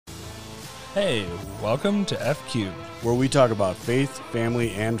Hey, welcome to F Cubed, where we talk about faith,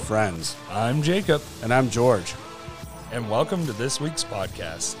 family, and friends. I'm Jacob, And I'm George. and welcome to this week's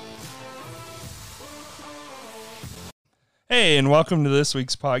podcast. Hey, and welcome to this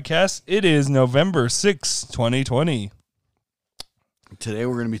week's podcast. It is November 6, 2020. Today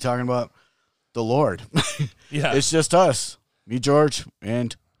we're going to be talking about the Lord. Yeah, It's just us, me, George,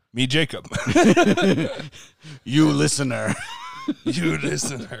 and me, Jacob. you, listener. You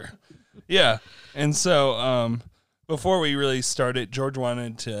listener. Yeah, and so before we really started, George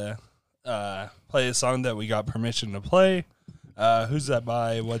wanted to play a song that we got permission to play. Who's that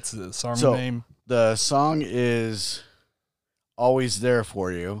by? What's the song name? The song is Always There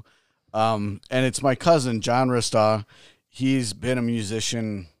For You, and it's my cousin, John Ristaw. He's been a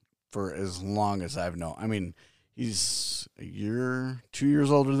musician for as long as I've known. I mean, he's a year, 2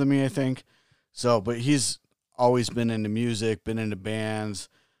 years older than me, I think. So, but he's always been into music, been into bands,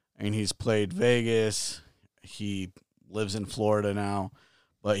 and he's played Vegas. He lives in Florida now,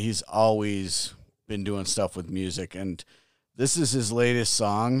 but he's always been doing stuff with music. And this is his latest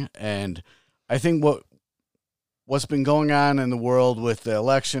song. And I think what's been going on in the world with the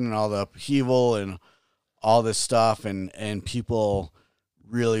election and all the upheaval and all this stuff, and people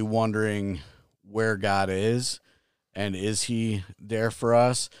really wondering where God is and is he there for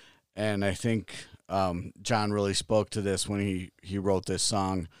us. And I think John really spoke to this when he wrote this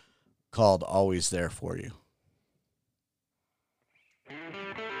song called Always There For You.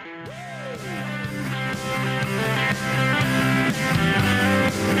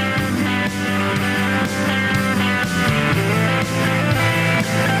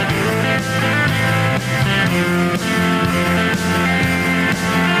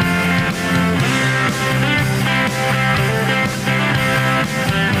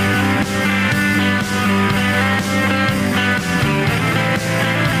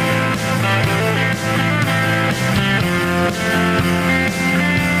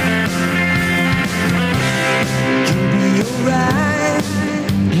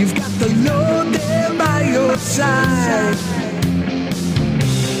 You've got the Lord there by your side.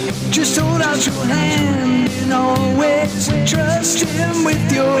 Just hold out your hand and always trust Him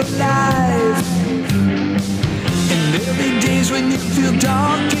with your life. And there'll be days when you feel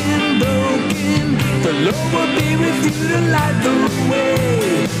dark and broken. The Lord will be with you to light the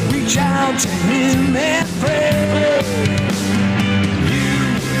way. Reach out to Him and pray. You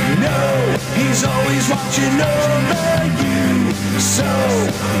know He's always watching over you. So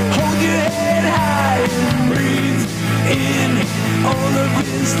hold your head high and breathe in all of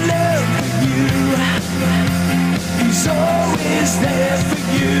His love for you. He's always there for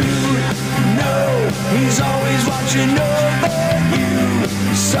you. No, He's always watching over you.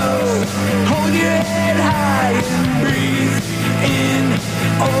 So hold your head high and breathe in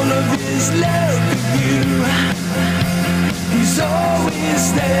all of His love for you. He's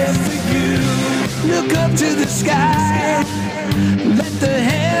always there for you. Look up to the sky. Let the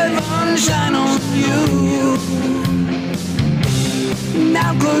heavens shine on you.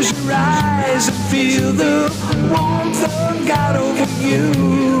 Now close your eyes and feel the warmth of God over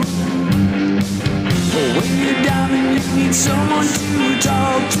you. When you're down and you need someone to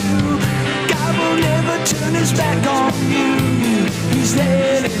talk to, God will never turn His back on you. He's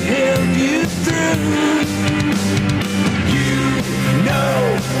there to help you through. You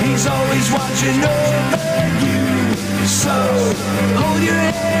know He's always watching over you. So hold your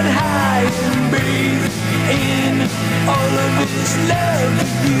head high and breathe in all of His love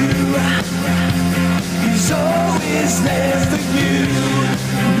for you. He's always there for you.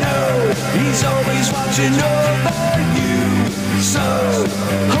 No, He's always watching over you. So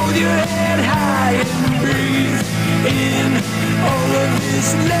hold your head high and breathe in all of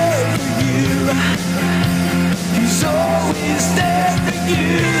His love for you. He's always there for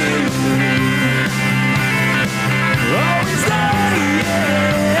you. Always there,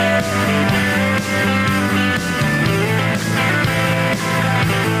 yeah.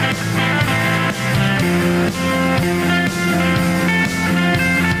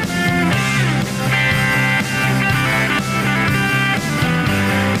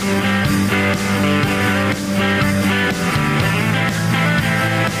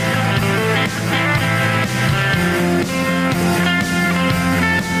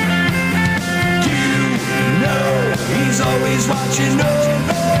 He's always watching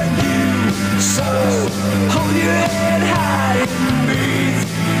over you. So hold your head high and breathe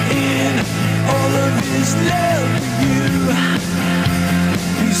in all of His love for you.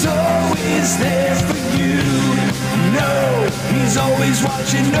 He's always there for you. No, He's always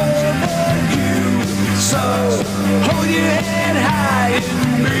watching over you. So hold your head high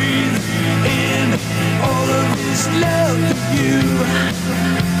and breathe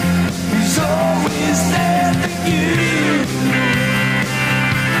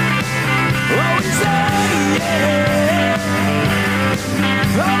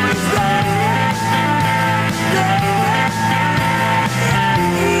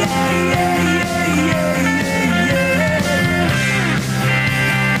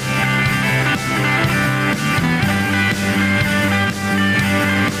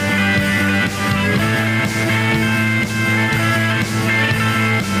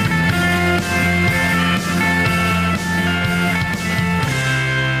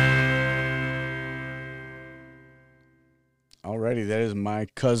my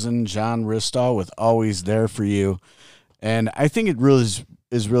cousin John Ristaw with Always There For You. And I think it really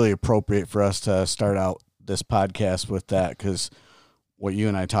is really appropriate for us to start out this podcast with that, because what you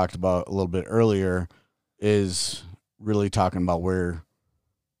and I talked about a little bit earlier is really talking about where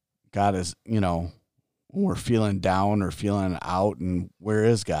God is, when we're feeling down or feeling out, and where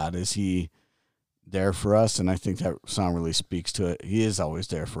is God? Is he there for us? And I think that song really speaks to it. He is always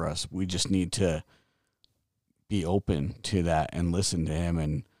there for us. We just need to be open to that and listen to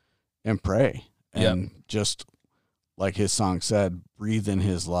him and pray. And just like his song said, breathe in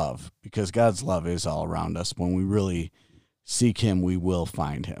his love, because God's love is all around us. When we really seek him, we will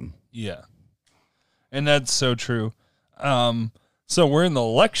find him. Yeah. And that's so true. So we're in the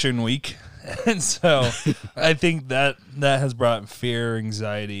election week, and so I think that has brought fear,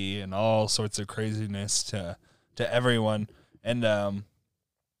 anxiety, and all sorts of craziness to everyone. And I'm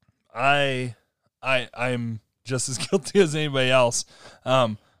just as guilty as anybody else.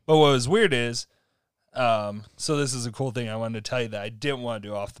 But what was weird is, so this is a cool thing I wanted to tell you that I didn't want to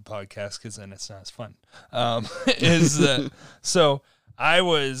do off the podcast, because then it's not as fun. Is that so? I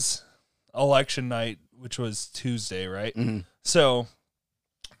was election night, which was Tuesday, right? Mm-hmm. So,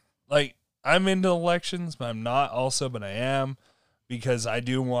 like, I'm into elections, but I'm not also, but I am, because I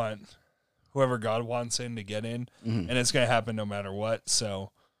do want whoever God wants in to get in, and it's going to happen no matter what.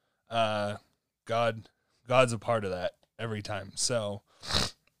 So, God's a part of that every time. So,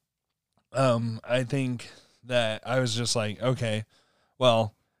 I think that I was just like, okay,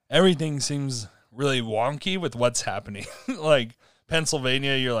 well, everything seems really wonky with what's happening. Like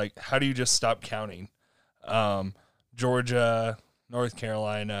Pennsylvania, you're like, how do you just stop counting? Georgia, North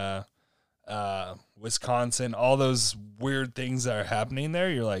Carolina, Wisconsin, all those weird things that are happening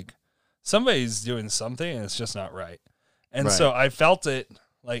there. You're like, somebody's doing something and it's just not right. And so I felt it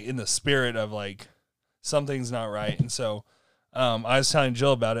like in the spirit of like, something's not right. And so, I was telling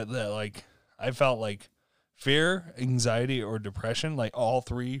Jill about it, that like, I felt like fear, anxiety, or depression, like all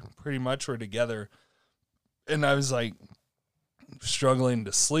three pretty much were together. And I was like struggling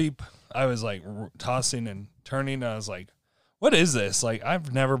to sleep. I was like tossing and turning. And I was like, what is this? Like,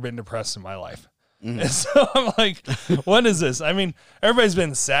 I've never been depressed in my life. And so I'm like, what is this? I mean, everybody's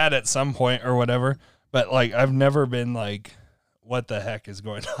been sad at some point or whatever, but like, I've never been like, what the heck is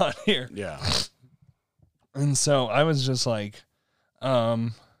going on here? Yeah. And so I was just like,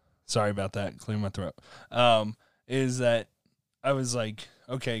 sorry about that, clear my throat. Is that I was like,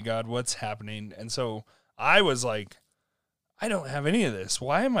 okay, God, what's happening? And so I was like, I don't have any of this.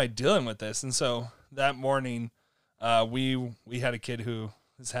 Why am I dealing with this? And so that morning, we had a kid who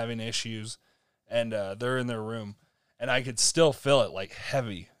was having issues, and they're in their room, and I could still feel it like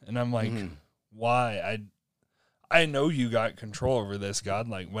heavy. And I'm like, why? I know you got control over this, God.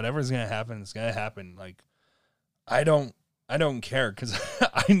 Like, whatever's going to happen is going to happen. Like, I don't care, because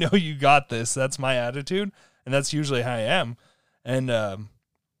I know you got this. That's my attitude, and that's usually how I am. And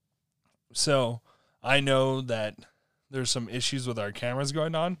so I know that there's some issues with our cameras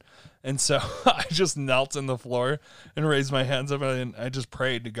going on, and so I just knelt on the floor and raised my hands up, and I just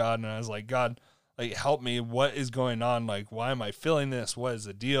prayed to God, and I was like, God, like, help me. What is going on? Like, why am I feeling this? What is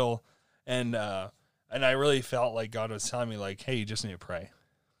the deal? And I really felt like God was telling me, like, hey, you just need to pray,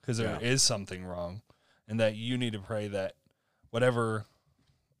 because there is something wrong, and that you need to pray that whatever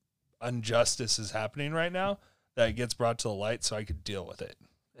injustice is happening right now, that it gets brought to the light so I could deal with it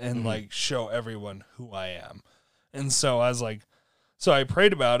and like show everyone who I am. And so I was like, so I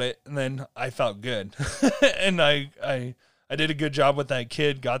prayed about it, and then I felt good. And I did a good job with that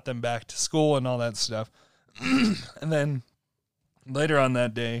kid, got them back to school and all that stuff. And then later on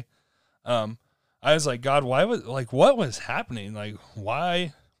that day, I was like, God, what was happening? Like,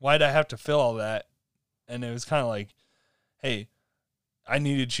 why'd I have to feel all that? And it was kind of like, hey, I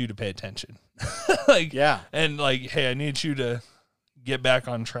needed you to pay attention. Like, yeah. And like, hey, I need you to get back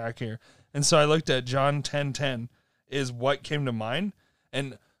on track here. And so I looked at John 10:10 is what came to mind.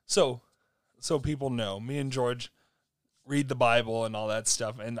 And so people know, me and George read the Bible and all that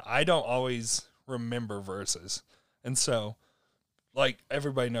stuff, and I don't always remember verses. And so, like,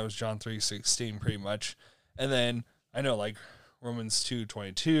 everybody knows John 3:16 pretty much. And then I know, like, Romans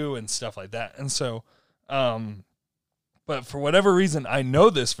 2:22 and stuff like that. And so, but for whatever reason, I know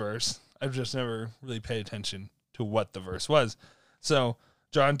this verse. I've just never really paid attention to what the verse was. So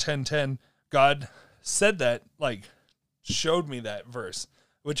John 10:10, God said that, like, showed me that verse,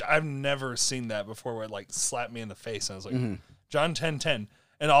 which I've never seen that before, where it like slapped me in the face. And I was like, John 10:10.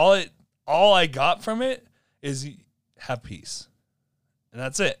 And all I got from it is have peace. And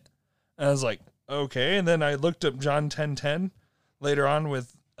that's it. And I was like, okay. And then I looked up John 10:10 later on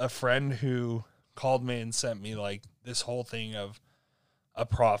with a friend who called me and sent me like this whole thing of a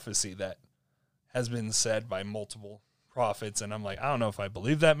prophecy that has been said by multiple prophets. And I'm like, I don't know if I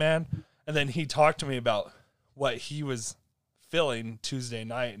believe that, man. And then he talked to me about what he was feeling Tuesday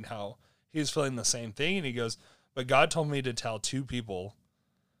night and how he was feeling the same thing. And he goes, but God told me to tell 2 people,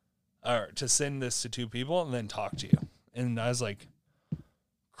 or to send this to 2 people and then talk to you. And I was like,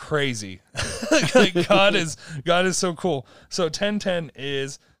 crazy. Like, God is so cool. So 10:10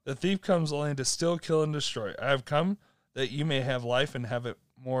 is, the thief comes only to steal, kill, and destroy. I have come that you may have life and have it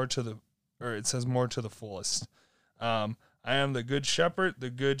more to the, or it says more to the fullest. I am the good shepherd. The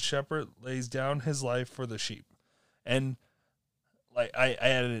good shepherd lays down his life for the sheep. And like I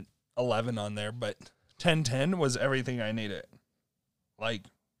added 11 on there, but 10:10 was everything I needed. Like,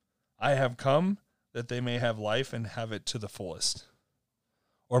 I have come that they may have life and have it to the fullest,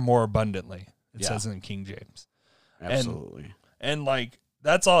 or more abundantly. It says in King James. Absolutely. And like,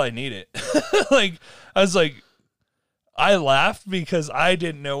 that's all I needed. Like, I was like, I laughed because I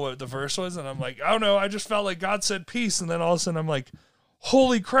didn't know what the verse was. And I'm like, I don't know. I just felt like God said peace. And then all of a sudden I'm like,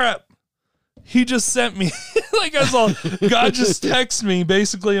 holy crap. He just sent me. Like, I was all, God just texted me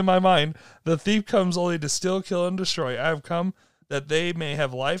basically in my mind. The thief comes only to steal, kill, and destroy. I have come that they may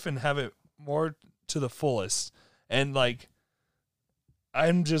have life and have it more to the fullest. And like,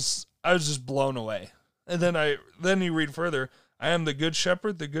 I was just blown away. And then you read further. I am the good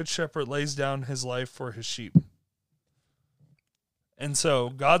shepherd. The good shepherd lays down his life for his sheep. And so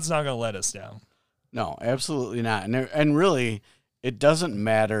God's not going to let us down. No, absolutely not. And really, it doesn't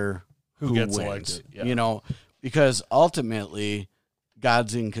matter who gets wins, elected. Yeah. you know, because ultimately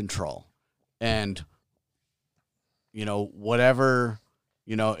God's in control. And, you know, whatever,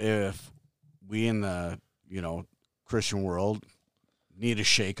 you know, if we in the, you know, Christian world need a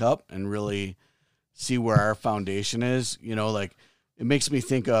shake up and really see where our foundation is, you know, like, it makes me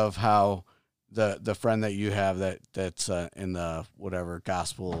think of how the friend that you have that's in the whatever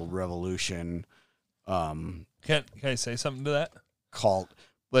gospel revolution Can I say something to that? cult,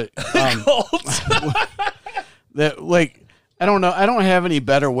 but Cult. that, like, I don't know, I don't have any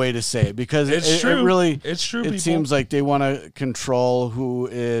better way to say it, because It's true. It really, It's true, it people. seems like they want to control who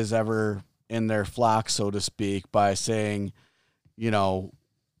is ever in their flock, so to speak, by saying, you know,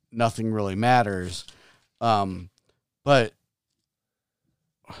 nothing really matters. But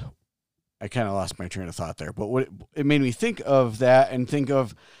I kind of lost my train of thought there. But what it made me think of that, and think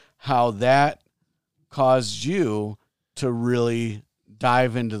of how that caused you to really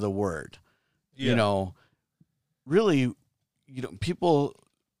dive into the word. Yeah. You know, really, you know, people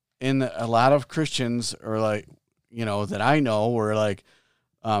in a lot of Christians, or like, you know, that I know, were like,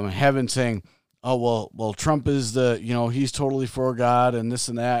 have been saying, oh, well, Trump is the, you know, he's totally for God and this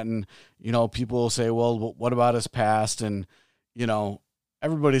and that. And, you know, people will say, well, what about his past? And, you know,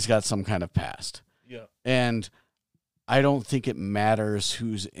 everybody's got some kind of past. Yeah. And I don't think it matters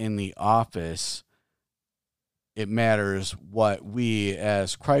who's in the office. It matters what we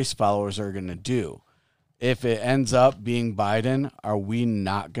as Christ followers are going to do. If it ends up being Biden, are we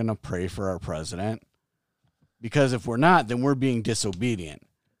not going to pray for our president? Because if we're not, then we're being disobedient.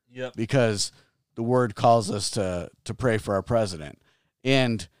 Yep. Because the word calls us to pray for our president.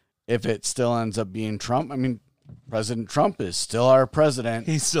 And if it still ends up being Trump, I mean, President Trump is still our president.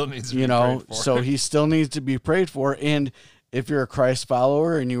 He still needs to be you know, prayed for. so he still needs to be prayed for. And if you're a Christ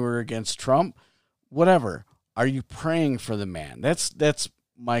follower and you were against Trump, whatever, are you praying for the man? That's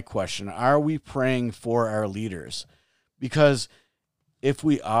my question. Are we praying for our leaders? Because if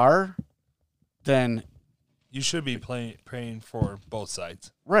we are, then You should be praying for both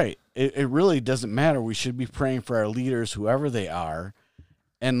sides. right, it really doesn't matter. We should be praying for our leaders, whoever they are,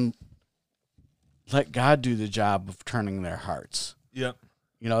 and let God do the job of turning their hearts. Yep.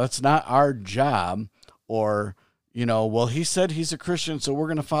 You know, that's not our job. Or, you know, well, he said he's a Christian, so we're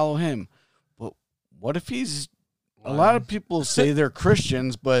going to follow him. But what if he's, a lot of people say they're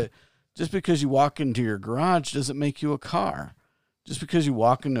Christians, but just because you walk into your garage doesn't make you a car. Just because you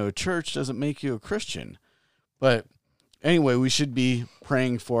walk into a church doesn't make you a Christian. But anyway, we should be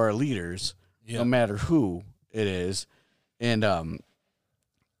praying for our leaders, no matter who it is. And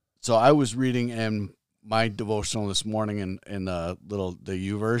so I was reading in my devotional this morning in the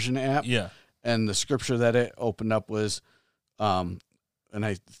YouVersion app. Yeah. And the scripture that it opened up was, and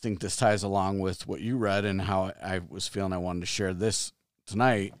I think this ties along with what you read and how I was feeling I wanted to share this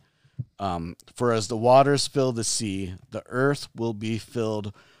tonight. For as the waters fill the sea, the earth will be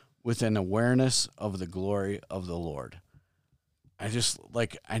filled with an awareness of the glory of the Lord. I just,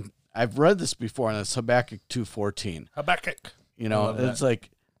 like, I've read this before, and it's Habakkuk 2:14. Habakkuk. You know, it's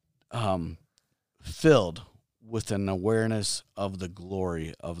like filled with an awareness of the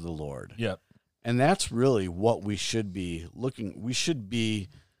glory of the Lord. Yep. And that's really what we should be looking. We should be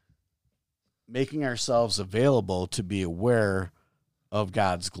making ourselves available to be aware of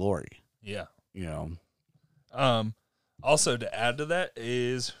God's glory. Yeah. You know. Also to add to that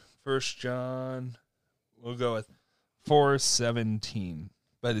is 1 John, we'll go with 4:17,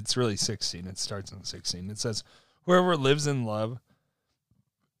 but it's really 16. It starts in 16. It says, whoever lives in love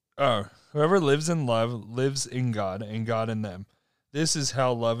lives in God and God in them. This is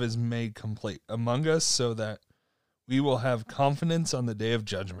how love is made complete among us, so that we will have confidence on the day of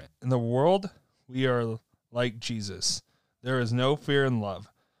judgment. In the world, we are like Jesus. There is no fear in love,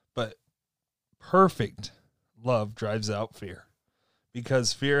 but perfect love drives out fear,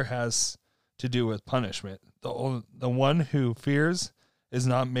 because fear has to do with punishment. The one who fears is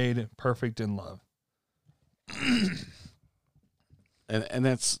not made perfect in love. And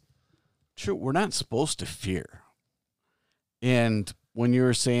that's true. We're not supposed to fear. And when you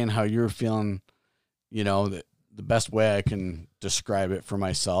were saying how you were feeling, you know, the best way I can describe it for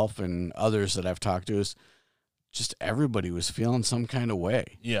myself and others that I've talked to is just everybody was feeling some kind of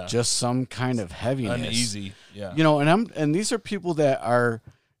way. Yeah. Just some kind of heaviness. Uneasy. Yeah. You know, and these are people that are,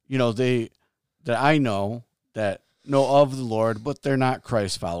 you know, that I know that know of the Lord, but they're not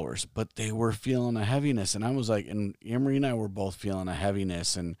Christ followers, but they were feeling a heaviness. And I was like, and Emery and I were both feeling a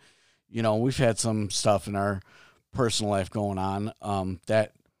heaviness. And, you know, we've had some stuff in our personal life going on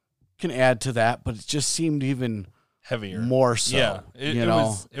that can add to that, but it just seemed even heavier, more so. Yeah,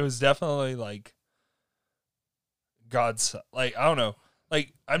 it was definitely like God's, like, I don't know,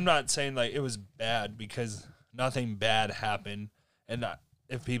 like, I'm not saying like it was bad, because nothing bad happened, and not,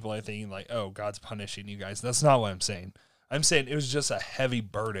 if people are thinking like, oh, God's punishing you guys, that's not what I'm saying. I'm saying it was just a heavy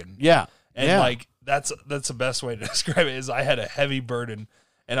burden. Yeah, and like that's the best way to describe it, is I had a heavy burden,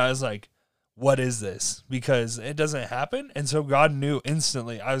 and I was like, what is this? Because it doesn't happen. And so God knew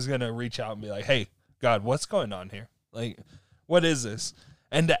instantly I was going to reach out and be like, hey, God, what's going on here? Like, what is this?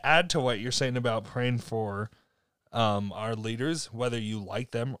 And to add to what you're saying about praying for our leaders, whether you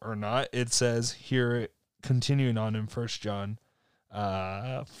like them or not, it says here, continuing on in 1 John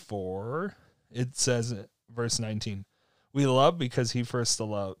 4, it says, verse 19, we love because he first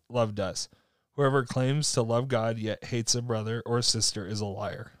loved us. Whoever claims to love God yet hates a brother or sister is a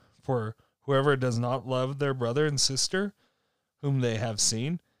liar. For whoever does not love their brother and sister whom they have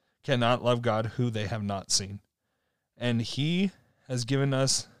seen cannot love God who they have not seen. And he has given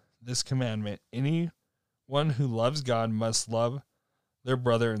us this commandment: anyone who loves God must love their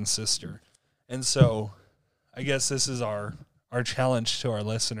brother and sister. And so I guess this is our challenge to our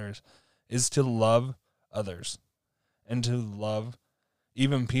listeners, is to love others and to love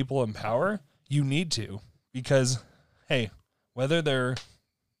even people in power. You need to, because, hey, whether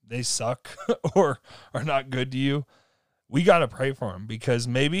they suck or are not good to you, we got to pray for them, because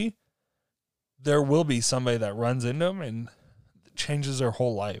maybe there will be somebody that runs into them and changes their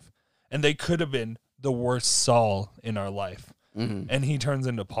whole life. And they could have been the worst Saul in our life, and he turns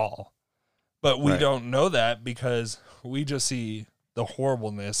into Paul. But we don't know that, because we just see the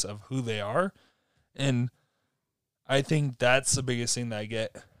horribleness of who they are. And I think that's the biggest thing that I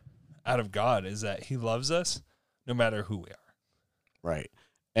get out of God, is that he loves us no matter who we are. Right.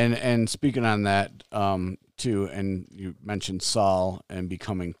 And speaking on that, too, and you mentioned Saul and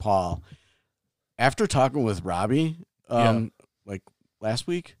becoming Paul. After talking with Robbie, like last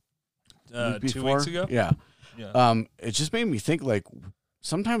week, 2 weeks ago, yeah, it just made me think, like,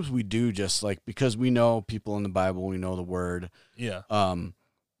 sometimes we do just, like, because we know people in the Bible, we know the Word,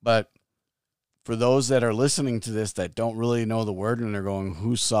 but for those that are listening to this that don't really know the Word and they're going,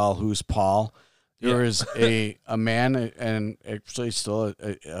 who's Saul, who's Paul? There is a man, and actually still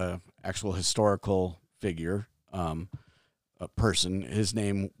a actual historical figure, a person. His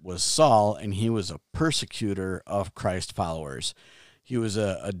name was Saul, and he was a persecutor of Christ followers. He was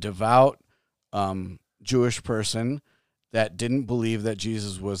a devout Jewish person that didn't believe that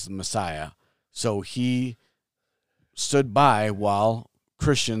Jesus was the Messiah. So he stood by while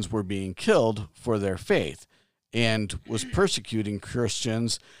Christians were being killed for their faith, and was persecuting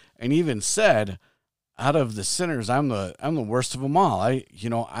Christians, and even said, out of the sinners, I'm the worst of them all. I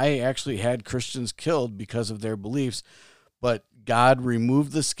actually had Christians killed because of their beliefs, but God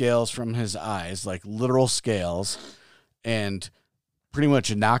removed the scales from his eyes, like literal scales, and pretty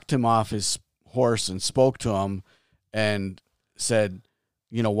much knocked him off his horse and spoke to him and said,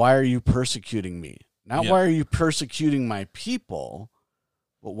 why are you persecuting me? Not why are you persecuting my people,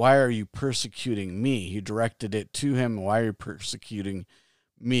 but why are you persecuting me? He directed it to him. Why are you persecuting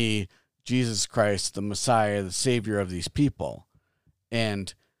me, Jesus Christ, the Messiah, the Savior of these people?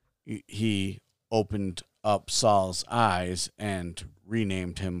 And he opened up Saul's eyes and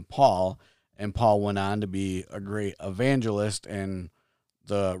renamed him Paul. And Paul went on to be a great evangelist and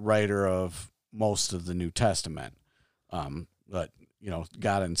the writer of most of the New Testament. But,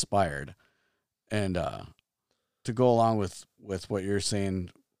 God inspired. And to go along with what you're saying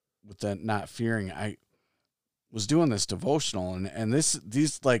with that not fearing, I was doing this devotional and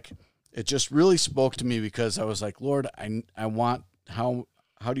these it just really spoke to me because I was like, Lord, I want, how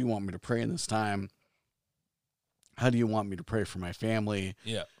do you want me to pray in this time? How do you want me to pray for my family?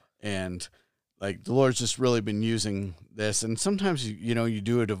 Yeah. And like the Lord's just really been using this. And sometimes, you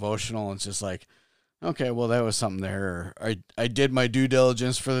do a devotional and it's just like, okay, well, that was something there. Or I did my due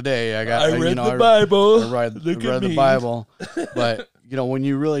diligence for the day. I read the Bible. I read the Bible. But, when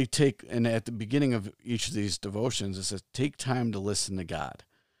you really take, and at the beginning of each of these devotions, it says, take time to listen to God.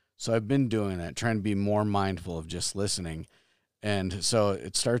 So I've been doing that, trying to be more mindful of just listening. And so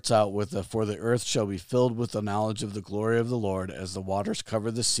it starts out with, for the earth shall be filled with the knowledge of the glory of the Lord as the waters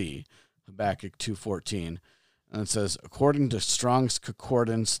cover the sea, Habakkuk 2:14. And it says, according to Strong's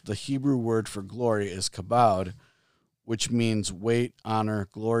Concordance, the Hebrew word for glory is kabod, which means weight, honor,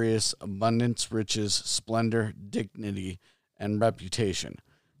 glorious, abundance, riches, splendor, dignity, and reputation.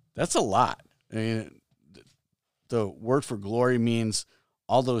 That's a lot. I mean, the word for glory means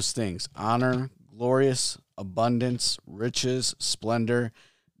all those things: honor, glorious, abundance, riches, splendor,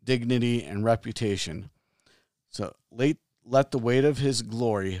 dignity, and reputation. So let the weight of his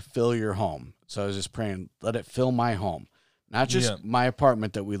glory fill your home. So I was just praying, let it fill my home. Not just my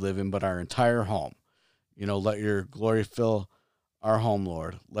apartment that we live in, but our entire home. Let your glory fill our home,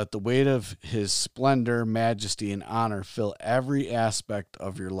 Lord. Let the weight of his splendor, majesty, and honor fill every aspect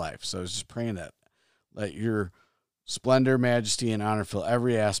of your life. So I was just praying that. Let your splendor, majesty, and honor fill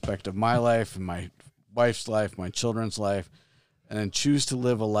every aspect of my life and my wife's life, my children's life, and then choose to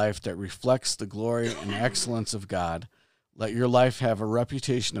live a life that reflects the glory and excellence of God. Let your life have a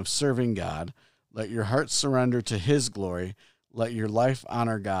reputation of serving God. Let your heart surrender to his glory. Let your life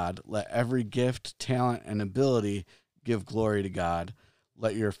honor God. Let every gift, talent, and ability give glory to God.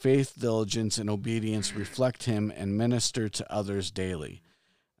 Let your faith, diligence, and obedience reflect him and minister to others daily.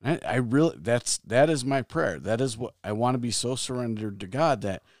 I really, that is my prayer. That is what I want to be, so surrendered to God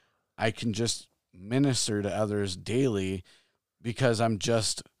that I can just minister to others daily because I'm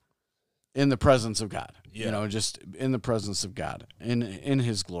just in the presence of God. Just in the presence of God, in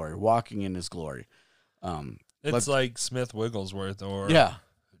his glory, walking in his glory. It's like Smith Wigglesworth or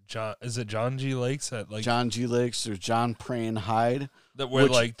John. Is it John G. Lakes? John G. Lakes or John Praying Hyde. That where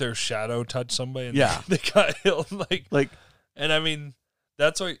their shadow touched somebody and they got healed. And I mean,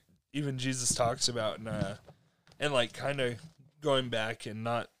 that's what even Jesus talks about, and kind of going back and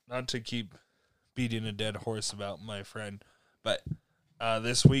not to keep beating a dead horse about my friend, but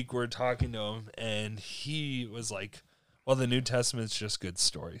this week we're talking to him and he was like, well, the New Testament's just good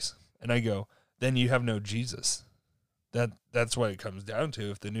stories. And I go, then you have no Jesus. That's what it comes down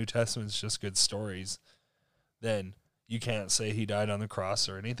to. If the New Testament's just good stories, then you can't say he died on the cross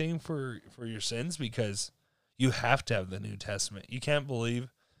or anything for your sins, because you have to have the New Testament. You can't believe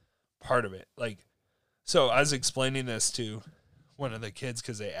part of it. So I was explaining this to one of the kids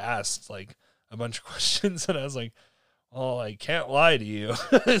because they asked a bunch of questions, and I was like, well, I can't lie to you.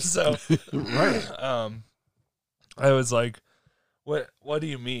 So right. I was like, what do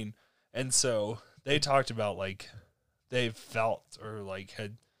you mean? And so they talked about they felt or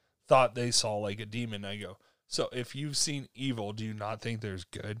had thought they saw a demon. I go, so if you've seen evil, do you not think there's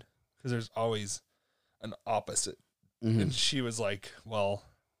good? Because there's always an opposite. Mm-hmm. And she was like, well,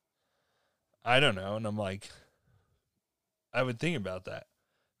 I don't know. And I'm like, I would think about that.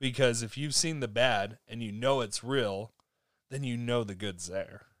 Because if you've seen the bad and you know it's real, then you know the good's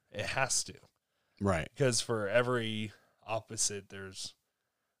there. It has to. Right. Because for every opposite, there's,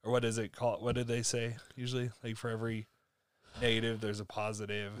 or what is it called? What did they say usually? For every negative, there's a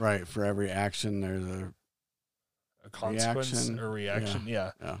positive. Right. For every action, there's a consequence or reaction.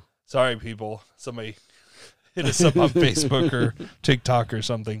 Yeah. Yeah. Sorry, people. Somebody hit us up on Facebook or TikTok or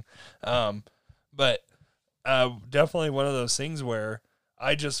something. But definitely one of those things where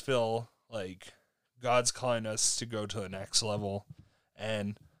I just feel like God's calling us to go to the next level,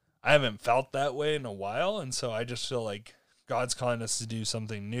 and I haven't felt that way in a while, and so I just feel like God's calling us to do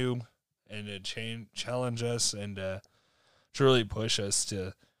something new and to challenge us and to really push us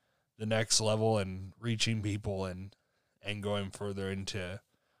to the next level and reaching people and going further into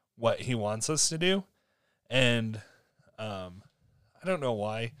what he wants us to do. And I don't know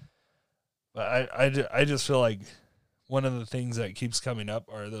why, but I just feel like one of the things that keeps coming up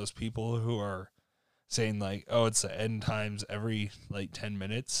are those people who are saying oh, it's the end times every 10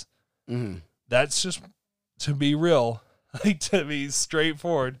 minutes. Mm-hmm. That's just, to be real, to be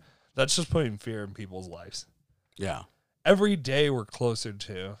straightforward, That's just putting fear in people's lives. Yeah. Every day we're closer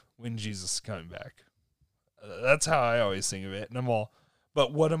to when Jesus is coming back. That's how I always think of it. And I'm all,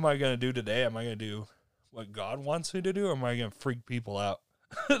 but what am I going to do today? Am I going to do what God wants me to do? Or am I going to freak people out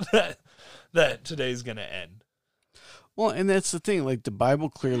that today's going to end? Well, and that's the thing. Like, the Bible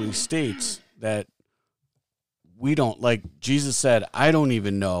clearly states that we don't, like Jesus said, I don't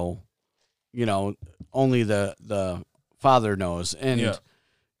even know, only the Father knows. And,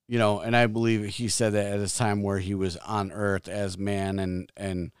 and I believe he said that at a time where he was on earth as man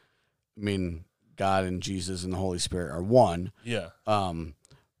and I mean, God and Jesus and the Holy Spirit are one. Yeah.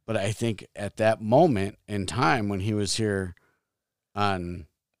 But I think at that moment in time when he was here on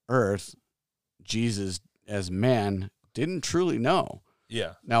earth, Jesus as man didn't truly know.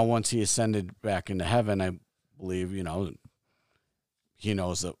 Yeah. Now, once he ascended back into heaven, I believe, he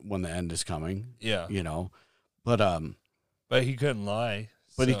knows that when the end is coming. Yeah. But he couldn't lie.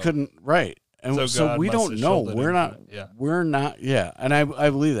 But he couldn't, right. And so we don't know. We're not, yeah. And I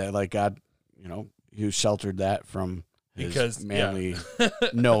believe that, like, God, he sheltered that from his manly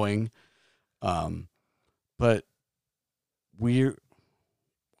knowing. But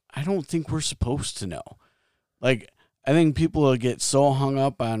I don't think we're supposed to know. Like, I think people will get so hung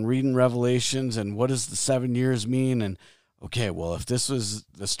up on reading Revelations and what does the 7 years mean? And, okay, well, if this was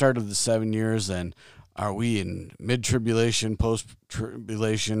the start of the 7 years, then are we in mid-tribulation,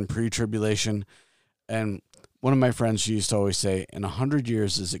 post-tribulation, pre-tribulation? And one of my friends, she used to always say, in 100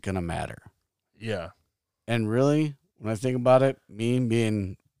 years, is it going to matter? Yeah. And really, when I think about it, me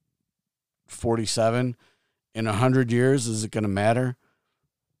being 47, in 100 years, is it going to matter?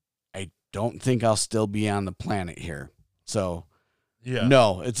 I don't think I'll still be on the planet here. So,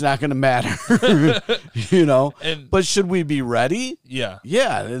 no, it's not going to matter. But should we be ready? Yeah.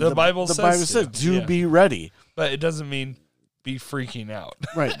 Yeah. The Bible says to be ready. But it doesn't mean be freaking out.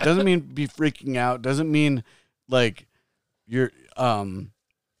 Right. Doesn't mean be freaking out. Doesn't mean like you're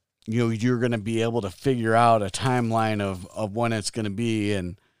you're going to be able to figure out a timeline of when it's going to be,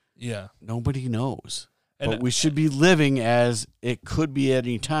 and nobody knows. But we should be living as it could be at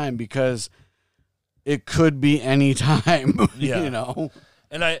any time, because it could be any time,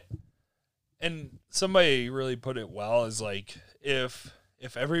 And somebody really put it well, is like, if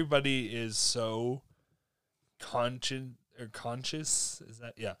everybody is so conscious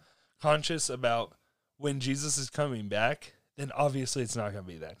about when Jesus is coming back, then obviously it's not going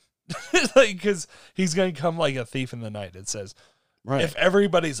to be that. Like, because he's going to come like a thief in the night, it says. Right. If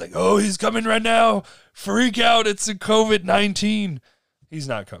everybody's like, oh, he's coming right now, freak out, it's a COVID-19, he's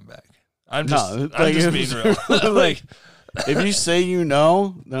not coming back. I'm just being real. Like, if you say then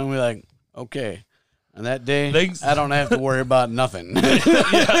we're like, okay. On that day, I don't have to worry about nothing.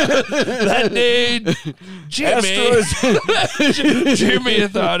 That day, Jimmy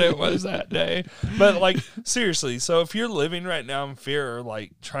thought it was that day. But, like, seriously, so if you're living right now in fear, or,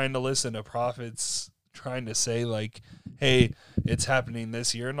 like, trying to listen to prophets, trying to say, like, hey, it's happening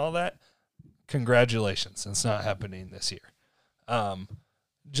this year and all that, congratulations, it's not happening this year.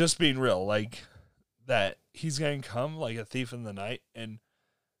 Just being real, like, that he's going to come like a thief in the night, and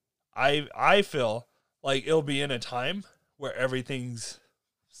I feel like it'll be in a time where everything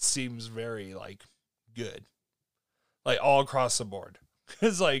seems very, like, good, like, all across the board.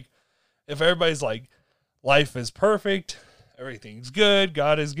 Because, like, if everybody's like, life is perfect, everything's good,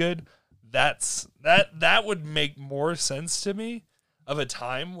 God is good, that would make more sense to me of a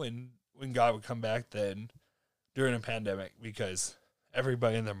time when God would come back than during a pandemic, because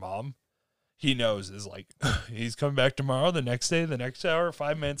everybody and their mom, he knows, is like, he's coming back tomorrow, the next day, the next hour,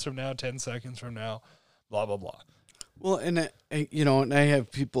 5 minutes from now, 10 seconds from now, blah, blah, blah. Well, and I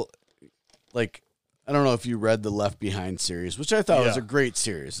have people, like, I don't know if you read the Left Behind series, which I thought was a great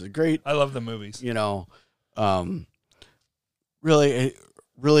series. I love the movies. Really,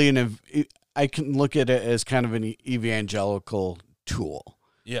 I can look at it as kind of an evangelical tool.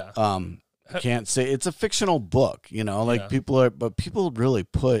 Yeah. I can't say it's a fictional book, but people really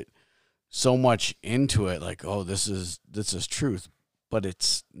put so much into it, like, oh, this is truth, but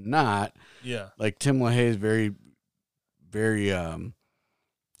it's not. Yeah. Like, Tim LaHaye is very, very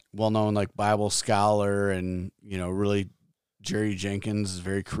well-known, like, Bible scholar, and, really Jerry Jenkins is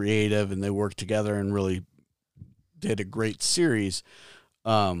very creative, and they work together and really did a great series.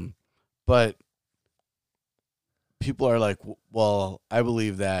 But people are like, well, I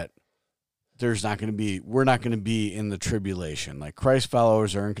believe that we're not going to be in the tribulation. Like, Christ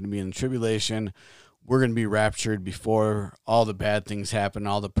followers aren't going to be in the tribulation. We're going to be raptured before all the bad things happen,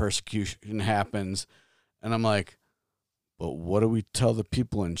 all the persecution happens. And I'm like, but what do we tell the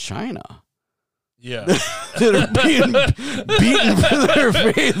people in China? Yeah. that are being beaten for their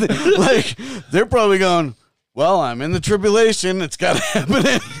faith. Like, they're probably going, well, I'm in the tribulation. It's got to happen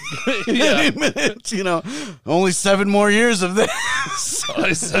in any minute. You know, only 7 more years of this.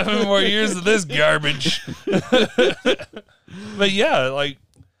 Only 7 more years of this garbage. But yeah, like,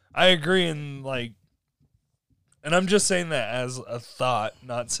 I agree. And like, and I'm just saying that as a thought,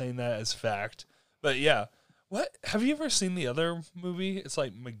 not saying that as fact. But yeah, what have you ever seen the other movie? It's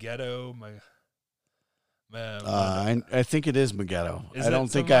like Megiddo. I think it is Megiddo. Is I it don't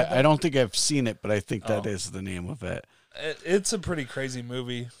think something like that? I don't think I've seen it, but I think that is the name of it. It's a pretty crazy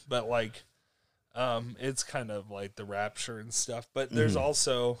movie, but like, it's kind of like the rapture and stuff. But there's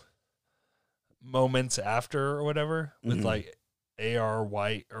also moments after or whatever with like A.R.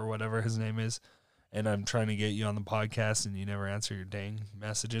 White or whatever his name is. And I'm trying to get you on the podcast, and you never answer your dang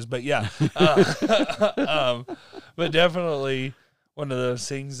messages. But yeah, but definitely one of those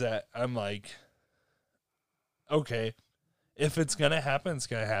things that I'm like, okay, if it's gonna happen, it's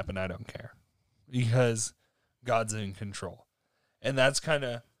gonna happen. I don't care, because God's in control, and that's kind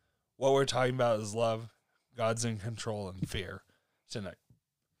of what we're talking about is love. God's in control and fear tonight.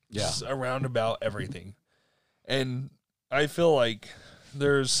 Yeah, just around about everything, and I feel like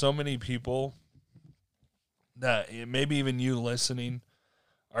there's so many people that maybe even you listening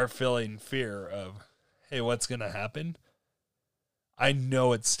are feeling fear of, hey, what's going to happen? I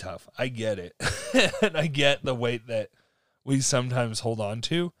know it's tough. I get it. And I get the weight that we sometimes hold on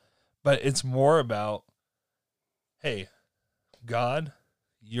to, but it's more about, hey, God,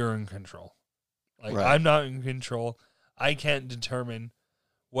 you're in control. Like, right. I'm not in control. I can't determine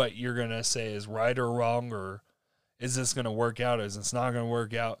what you're going to say is right or wrong, or is this going to work out? Is this not going to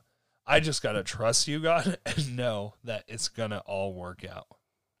work out? I just got to trust you, God, and know that it's going to all work out.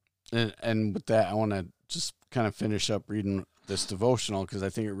 And with that, I want to just kind of finish up reading this devotional, because I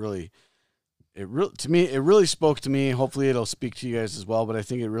think it really spoke to me. Hopefully it'll speak to you guys as well, but I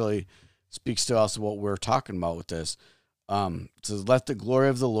think it really speaks to us what we're talking about with this. It says, let the glory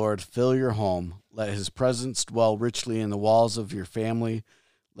of the Lord fill your home. Let his presence dwell richly in the walls of your family.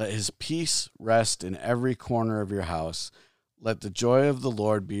 Let his peace rest in every corner of your house. Let the joy of the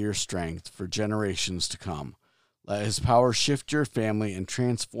Lord be your strength for generations to come. Let his power shift your family and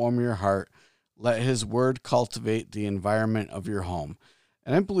transform your heart. Let his word cultivate the environment of your home.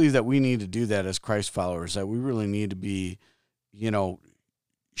 And I believe that we need to do that as Christ followers, that we really need to be,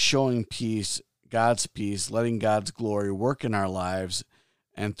 showing peace, God's peace, letting God's glory work in our lives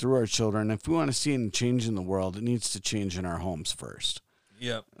and through our children. If we want to see any change in the world, it needs to change in our homes first.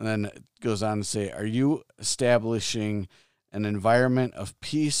 Yep. And then it goes on to say, are you establishing an environment of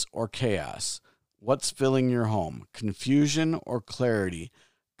peace or chaos? What's filling your home? Confusion or clarity?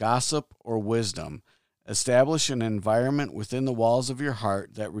 Gossip or wisdom? Establish an environment within the walls of your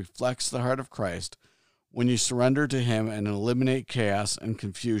heart that reflects the heart of Christ. When you surrender to him and eliminate chaos and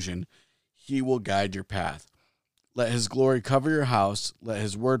confusion, he will guide your path. Let his glory cover your house. Let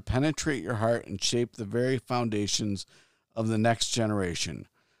his word penetrate your heart and shape the very foundations of the next generation.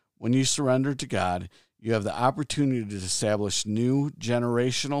 When you surrender to God, you have the opportunity to establish new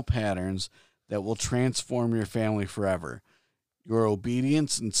generational patterns that will transform your family forever. Your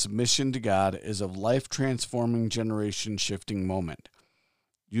obedience and submission to God is a life-transforming, generation-shifting moment.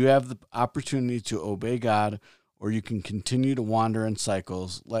 You have the opportunity to obey God, or you can continue to wander in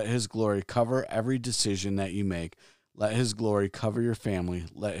cycles. Let his glory cover every decision that you make. Let his glory cover your family.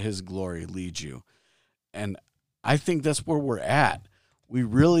 Let his glory lead you. And I think that's where we're at. We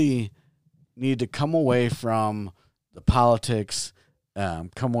really need to come away from the politics,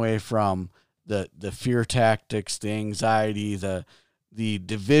 come away from the fear tactics, the anxiety, the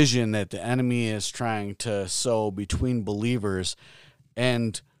division that the enemy is trying to sow between believers,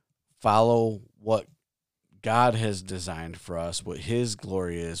 and follow what God has designed for us, what his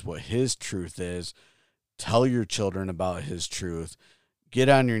glory is, what his truth is. Tell your children about his truth. Get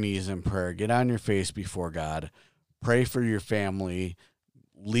on your knees in prayer. Get on your face before God. Pray for your family.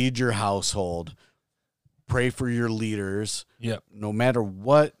 Lead your household. Pray for your leaders. Yep. No matter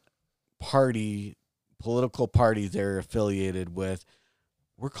what political party they're affiliated with,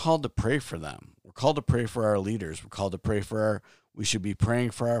 we're called to pray for them. We're called to pray for our leaders. We're called to pray for we should be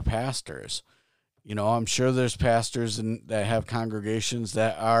praying for our pastors. I'm sure there's pastors that have congregations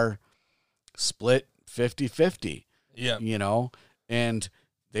that are split 50-50. Yeah. And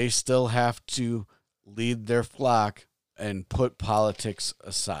they still have to lead their flock and put politics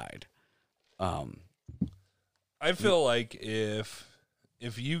aside. I feel like if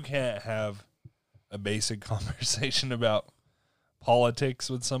you can't have a basic conversation about politics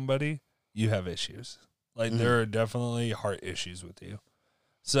with somebody, you have issues. Like, there are definitely heart issues with you.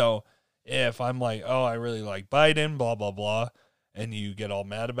 So if I'm like, oh, I really like Biden, blah, blah, blah, and you get all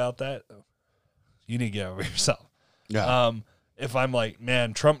mad about that, you need to get over yourself. Yeah. If I'm like,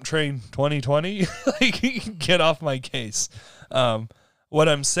 man, Trump train 2020, like, get off my case. What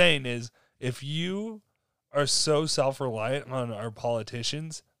I'm saying is, if you are so self-reliant on our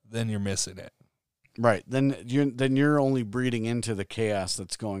politicians, then you're missing it. Right. Then you're only breeding into the chaos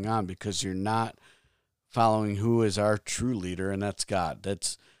that's going on because you're not following who is our true leader, and that's God.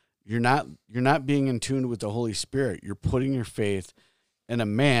 You're not being in tune with the Holy Spirit. You're putting your faith in a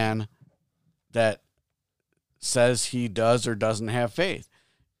man that says he does or doesn't have faith,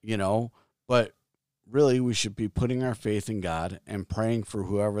 but really we should be putting our faith in God and praying for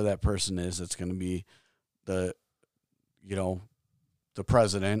whoever that person is that's going to be the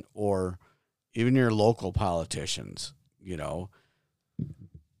president or even your local politicians.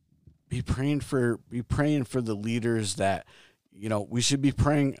 Be praying for the leaders that, we should be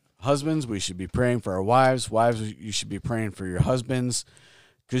praying. Husbands, we should be praying for our wives. Wives, you should be praying for your husbands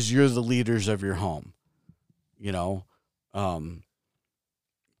because you're the leaders of your home.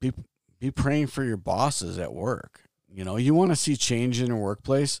 Be praying for your bosses at work. You want to see change in your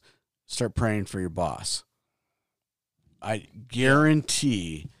workplace, start praying for your boss. I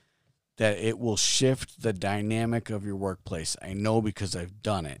guarantee that it will shift the dynamic of your workplace. I know because I've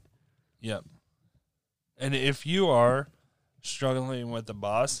done it. Yep. And if you are struggling with the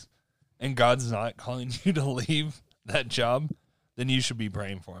boss and God's not calling you to leave that job, then you should be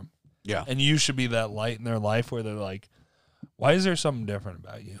praying for him. Yeah. And you should be that light in their life where they're like, why is there something different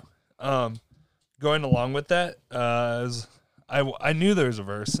about you? Going along with that, I knew there was a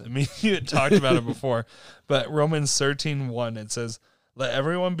verse. I mean, you had talked about it before, but Romans 13:1, it says, let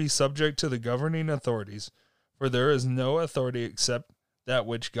everyone be subject to the governing authorities, for there is no authority except that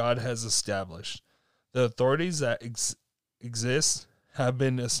which God has established. The authorities that exist have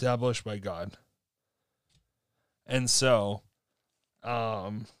been established by God. And so,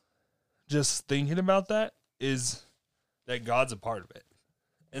 just thinking about that is that God's a part of it.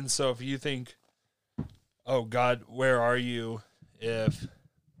 And so if you think, oh, God, where are you if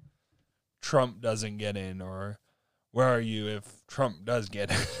Trump doesn't get in? Or where are you if Trump does get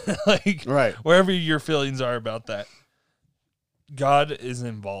in? Like, right. Wherever your feelings are about that, God is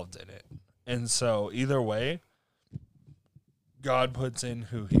involved in it. And so either way, God puts in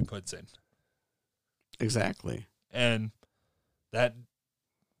who he puts in. Exactly. And that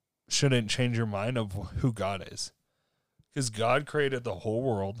shouldn't change your mind of who God is. Because God created the whole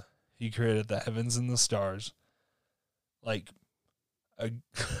world. He created the heavens and the stars. Like, a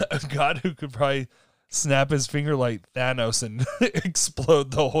God who could probably snap his finger like Thanos and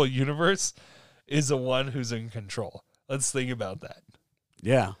explode the whole universe is the one who's in control. Let's think about that.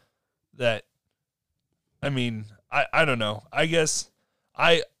 Yeah. That, I mean, I don't know. I guess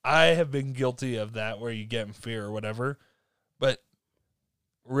I have been guilty of that where you get in fear or whatever. But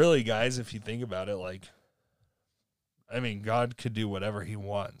really, guys, if you think about it, like, I mean, God could do whatever he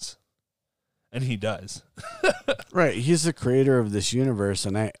wants. And he does. Right. He's the creator of this universe.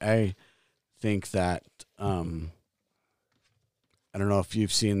 And I think that, I don't know if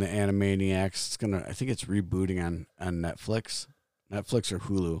you've seen the Animaniacs. I think it's rebooting on Netflix or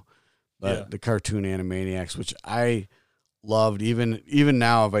Hulu, but Yeah. the cartoon Animaniacs, which I loved, even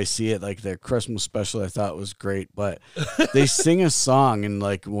now, if I see it, like their Christmas special, I thought was great, but they sing a song in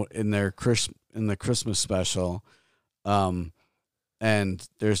the Christmas special. And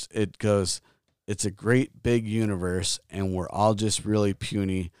it goes, it's a great big universe and we're all just really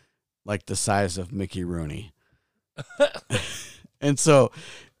puny, like the size of Mickey Rooney. And so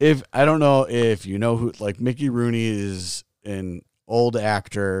I don't know if you know who, like Mickey Rooney is an old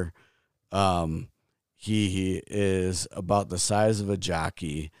actor. He is about the size of a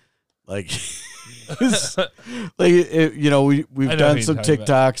jockey. Like, we've done some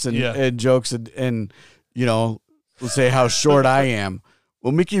TikToks and jokes and, let's say how short I am.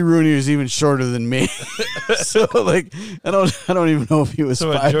 Well, Mickey Rooney is even shorter than me. So, like, I don't even know if he was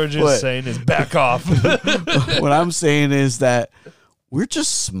 5 foot. So what George is saying is back off. What I'm saying is that we're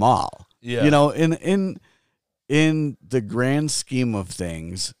just small. Yeah. In the grand scheme of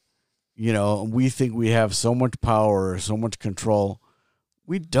things, we think we have so much power or so much control.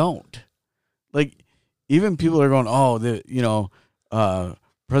 We don't. Like, even people are going,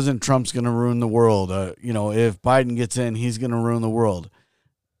 President Trump's going to ruin the world. If Biden gets in, he's going to ruin the world.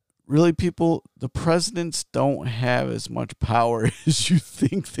 Really, people, the presidents don't have as much power as you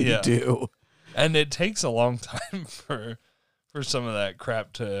think they do. And it takes a long time for some of that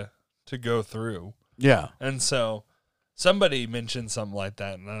crap to go through. Yeah. And so somebody mentioned something like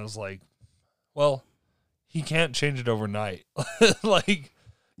that, and I was like, well, he can't change it overnight. Like,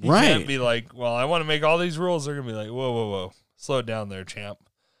 He can't be like, well, I want to make all these rules. They're gonna be like, whoa, slow it down there, champ.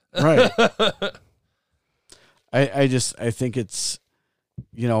 Right. I think it's,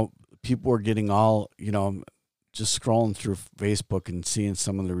 people are getting all, just scrolling through Facebook and seeing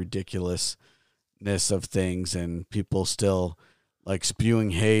some of the ridiculousness of things, and people still like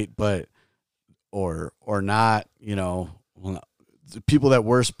spewing hate, but or not, the people that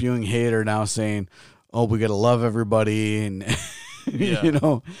were spewing hate are now saying, oh, we got to love everybody. And,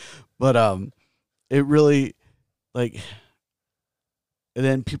 but it really, like, and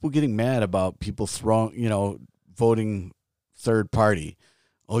then people getting mad about people voting third party.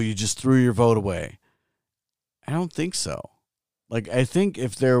 Oh, you just threw your vote away. I don't think so. Like, I think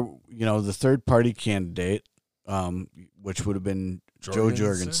if they're, the third party candidate, which would have been Joe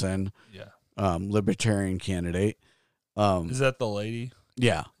Jorgensen, libertarian candidate. Is that the lady?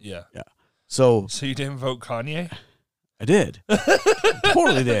 Yeah. Yeah. So you didn't vote Kanye? I did.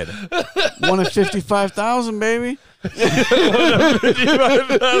 Totally did. One in 55,000, baby.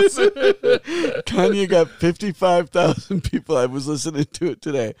 Kanye got 55,000 people. I was listening to it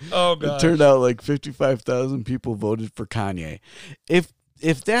today. Oh, God. It turned out like 55,000 people voted for Kanye. If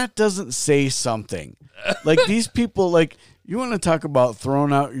that doesn't say something, like these people, like, you want to talk about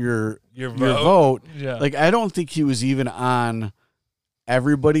throwing out your vote. Yeah. Like, I don't think he was even on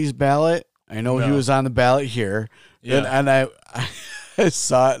everybody's ballot. I know he was on the ballot here. Yeah. And I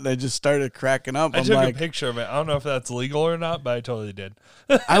saw it and I just started cracking up. I took a picture of it. I don't know if that's legal or not, but I totally did.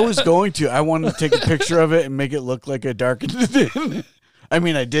 I was going to. I wanted to take a picture of it and make it look like I darkened it in. I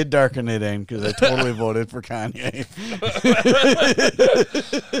mean, I did darken it in because I totally voted for Kanye.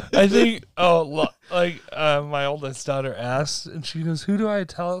 I think, my oldest daughter asked, and she goes, who do I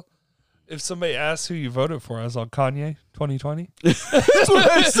tell? If somebody asks who you voted for, I was like, Kanye, 2020. That's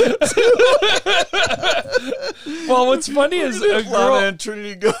what I said too. Well, what's funny is a girl and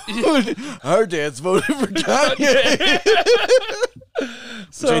Trinity go, our dads voted for Kanye.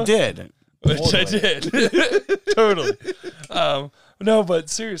 So, which I did. Which I did. Totally. No, but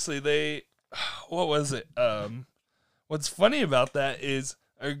seriously, what was it? What's funny about that is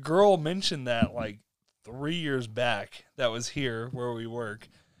a girl mentioned that like 3 years back that was here where we work.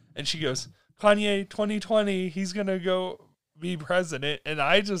 And she goes, Kanye 2020, he's going to go be president. And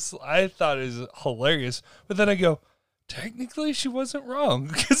I thought it was hilarious. But then I go, technically she wasn't wrong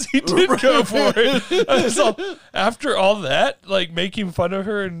because he did go for it. So after all that, like making fun of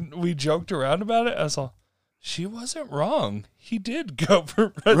her and we joked around about it, I was like, she wasn't wrong. He did go for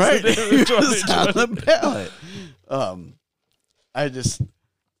president. Right. He was on the ballot.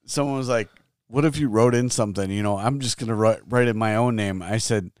 Someone was like, what if you wrote in something? I'm just going to write in my own name. I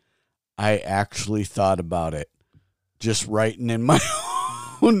said, I actually thought about it. Just writing in my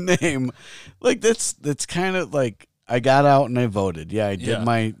own name. Like, that's kind of like, I got out and I voted. Yeah, I did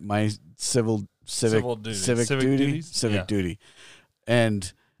my civic duty.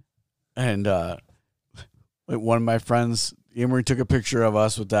 And one of my friends, Emery, took a picture of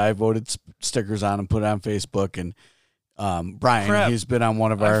us with the I voted stickers on and put it on Facebook. And Brian, he's been on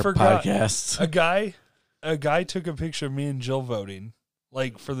one of our podcasts. A guy took a picture of me and Jill voting,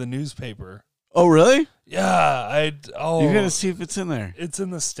 like for the newspaper. Oh, really? Yeah, you gotta see if it's in there. It's in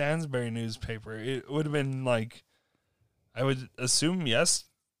the Stansbury newspaper. It would have been like, I would assume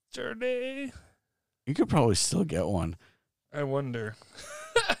yesterday. You could probably still get one. I wonder.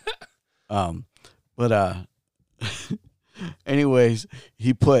 Anyways,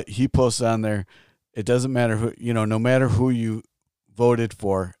 he posted on there, it doesn't matter who, no matter who you voted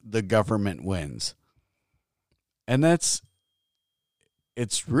for, the government wins. And it's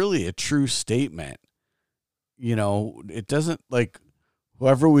really a true statement. It doesn't, like,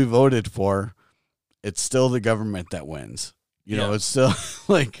 whoever we voted for, it's still the government that wins. It's still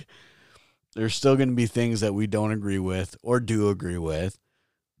like, there's still going to be things that we don't agree with or do agree with.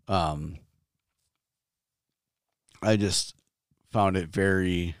 I just found it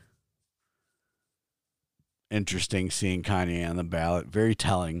very interesting seeing Kanye on the ballot. Very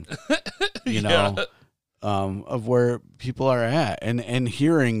telling, of where people are at, and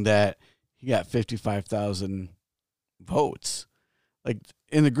hearing that he got 55,000 votes. Like,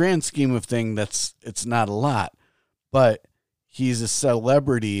 in the grand scheme of things, it's not a lot, but he's a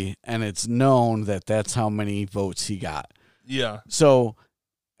celebrity, and it's known that that's how many votes he got. Yeah. So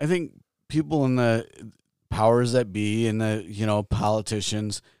I think people in the powers that be and the,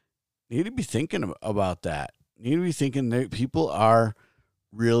 politicians need to be thinking about that. Need to be thinking that people are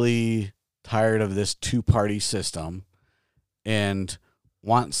really tired of this two-party system and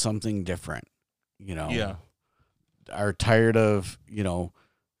want something different, Yeah. Are tired of,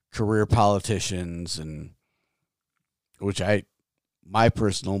 career politicians, and which I my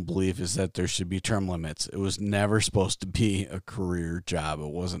personal belief is that there should be term limits. It was never supposed to be a career job.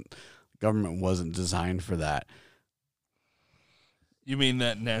 It wasn't. Government wasn't designed for that. You mean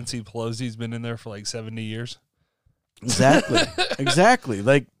that Nancy Pelosi's been in there for like 70 years? Exactly. Exactly.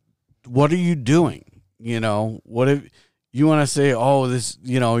 Like, what are you doing? You know, what if you want to say, oh, this,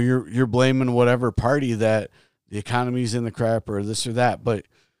 you know, you're blaming whatever party that the economy's in the crap or this or that, but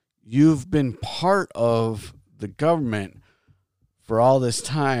you've been part of the government for all this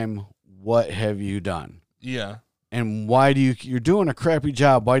time. What have you done? Yeah. And why do you're doing a crappy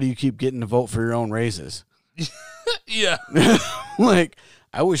job? Why do you keep getting to vote for your own raises? Yeah. Like,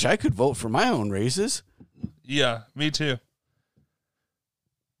 I wish I could vote for my own raises. Yeah, me too.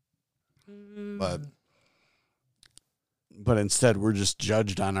 But instead, we're just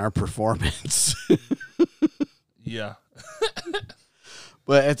judged on our performance. Yeah.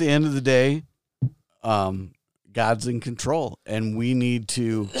 But at the end of the day, God's in control, and we need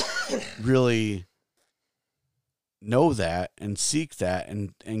to really know that and seek that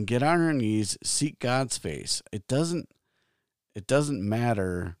and get on our knees, seek God's face. It doesn't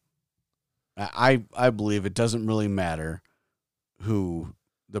matter. I believe it doesn't really matter who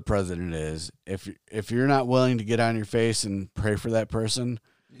the president is. If you're not willing to get on your face and pray for that person,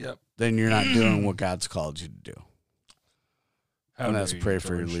 Yep. then you're not doing what God's called you to do. How And that's dare you, pray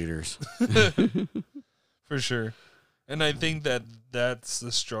for your George. leaders. For sure. And I think that that's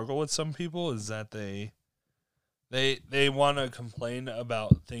the struggle with some people is that they want to complain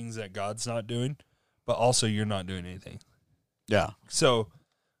about things that God's not doing, but also you're not doing anything. Yeah. So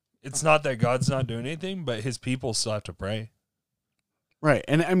it's not that God's not doing anything, but his people still have to pray. Right.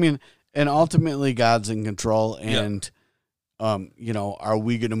 And I mean, and ultimately God's in control, and you know, are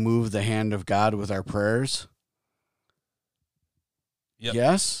we going to move the hand of God with our prayers? Yep.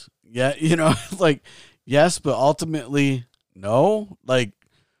 Yes. Yeah, you know, like yes, but ultimately no. Like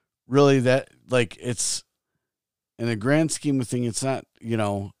really that, like, it's in the grand scheme of things, it's not, you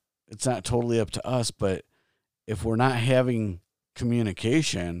know, it's not totally up to us, but if we're not having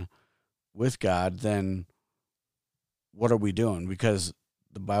communication with God, then what are we doing? Because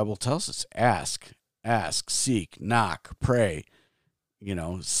the Bible tells us, ask, seek, knock, pray. You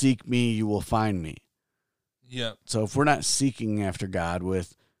know, seek me, you will find me. Yeah. So if we're not seeking after God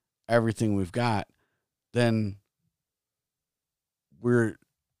with everything we've got, then we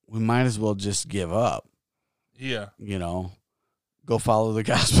might as well just give up. Yeah. You know, go follow the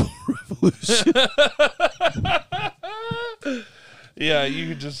gospel revolution. Yeah, you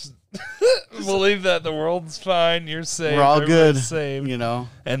could just believe that the world's fine, you're safe, We're all good, everybody's safe, you know.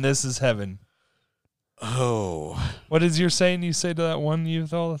 and this is heaven. Oh, What is your saying you say to that one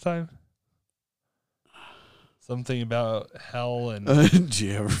youth all the time? Something about hell and... do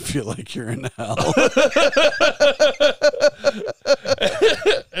you ever feel like you're in hell?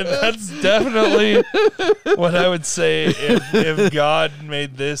 And that's definitely what I would say if God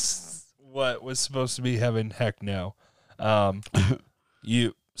made this what was supposed to be heaven. Heck no.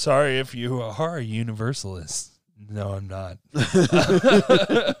 Sorry if you are a universalist. No, I'm not.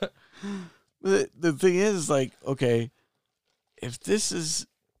 The thing is, like, okay, if this is...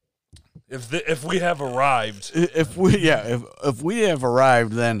 If we have arrived, If we have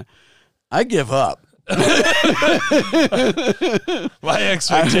arrived, then I give up. my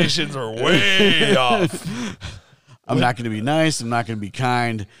expectations are way off. I'm not going to be nice. I'm not going to be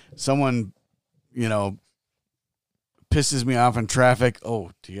kind. Someone, you know, pisses me off in traffic.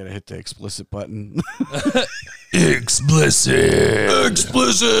 Oh, do you got to hit the explicit button? Explicit.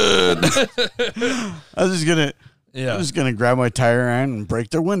 I'm just gonna grab my tire iron and break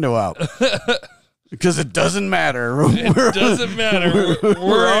their window out. Because it doesn't matter. It doesn't matter.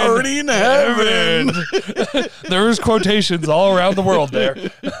 We're already in heaven. There's quotations all around the world there.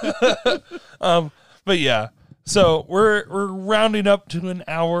 But yeah, so we're rounding up to an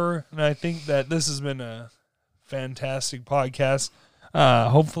hour, and I think that this has been a fantastic podcast.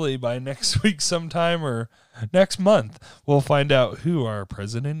 Hopefully by next week sometime or next month, we'll find out who our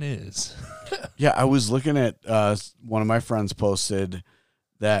president is. Yeah, I was looking at one of my friends posted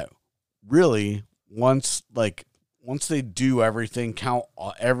that really once they do everything, count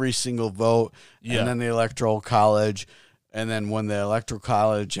every single vote, and then the electoral college, and then when the electoral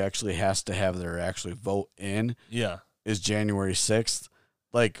college actually has to have their actually vote in, is January 6th.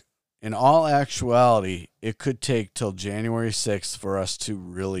 Like, in all actuality, it could take till January 6th for us to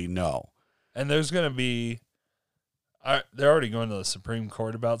really know. And there's going to be... they're already going to the Supreme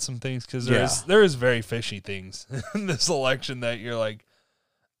Court about some things because there is very fishy things in this election that you're like,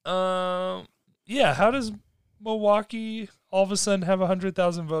 how does Milwaukee all of a sudden have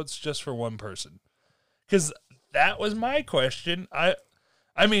 100,000 votes just for one person? Because that was my question. I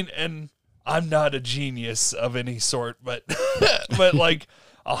mean, and I'm not a genius of any sort, but but like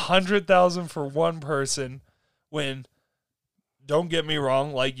 100,000 for one person. When, don't get me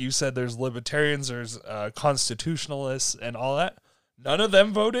wrong, like you said, there's libertarians, there's constitutionalists, and all that. None of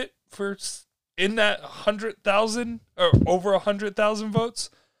them voted for in that 100,000 or over 100,000 votes.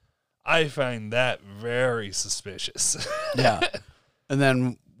 I find that very suspicious. Yeah. And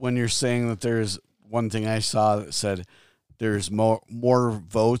then when you're saying that there's one thing I saw that said there's more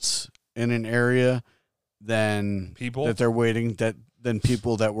votes in an area than People that they're waiting than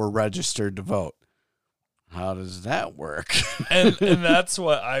people that were registered to vote. How does that work? and that's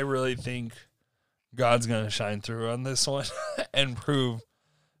what I really think God's going to shine through on this one and prove,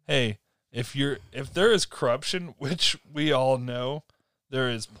 hey, if there is corruption, which we all know there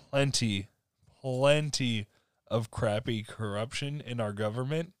is plenty of crappy corruption in our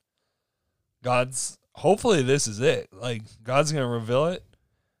government, hopefully this is it. Like, God's going to reveal it,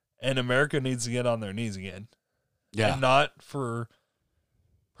 and America needs to get on their knees again. Yeah. And not for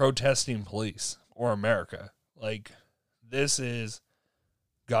protesting police or America. Like, this is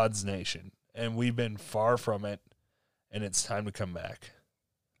God's nation, and we've been far from it, and it's time to come back.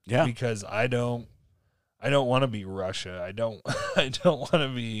 Yeah. Because I don't want to be Russia. I don't want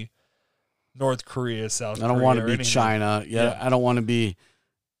to be North Korea, South Korea. I don't want to be anything. China. Yeah. I don't want to be,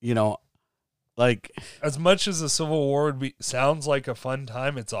 like, as much as the Civil War sounds like a fun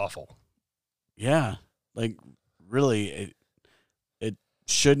time, it's awful. Yeah. Like, really, it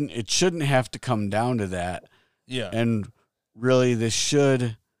shouldn't have to come down to that. Yeah. And really, this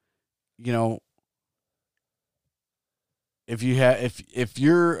should, if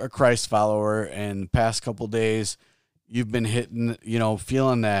you're a Christ follower and the past couple days you've been hitting,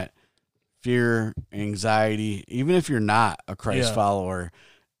 feeling that fear, anxiety, even if you're not a Christ follower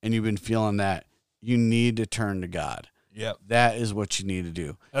and you've been feeling that, you need to turn to God. Yep. That is what you need to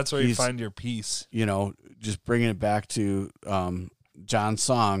do. That's where you find your peace. Just bringing it back to John's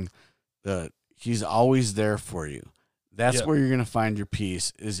song, he's always there for you. That's where you're going to find your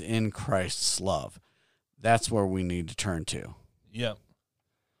peace, is in Christ's love. That's where we need to turn to. Yep.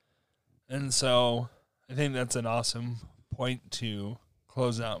 And so I think that's an awesome point to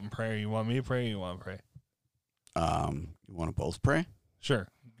close out in prayer. You want me to pray or you want to pray? You want to both pray? Sure.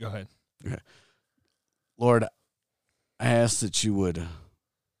 Go ahead. Okay. Lord, I ask that you would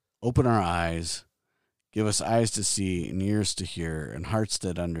open our eyes, give us eyes to see and ears to hear and hearts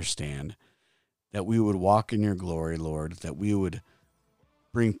that understand, that we would walk in your glory, Lord, that we would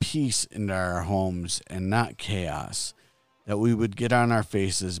bring peace into our homes and not chaos, that we would get on our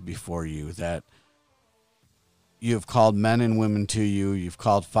faces before you, that you have called men and women to you. You've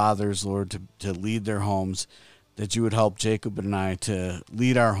called fathers, Lord, to lead their homes, that you would help Jacob and I to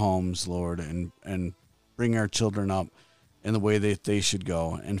lead our homes, Lord, and bring our children up in the way that they should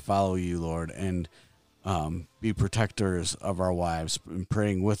go and follow you, Lord, and be protectors of our wives and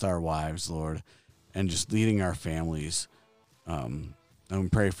praying with our wives, Lord, and just leading our families. And we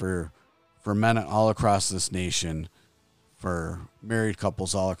pray for men all across this nation, for married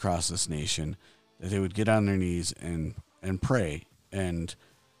couples all across this nation, that they would get on their knees and pray and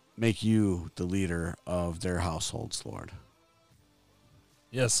make you the leader of their households, Lord.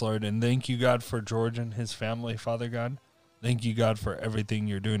 Yes, Lord, and thank you, God, for George and his family, Father God. Thank you, God, for everything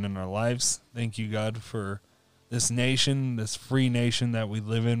you're doing in our lives. Thank you, God, for this nation, this free nation that we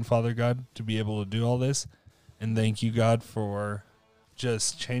live in, Father God, to be able to do all this. And thank you, God, for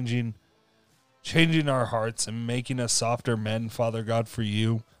just changing our hearts and making us softer men, Father God, for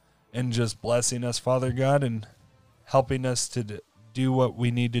you, and just blessing us, Father God, and helping us to do what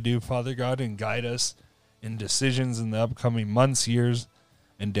we need to do, Father God, and guide us in decisions in the upcoming months, years,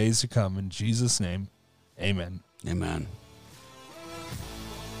 and days to come. In Jesus' name, amen. Amen.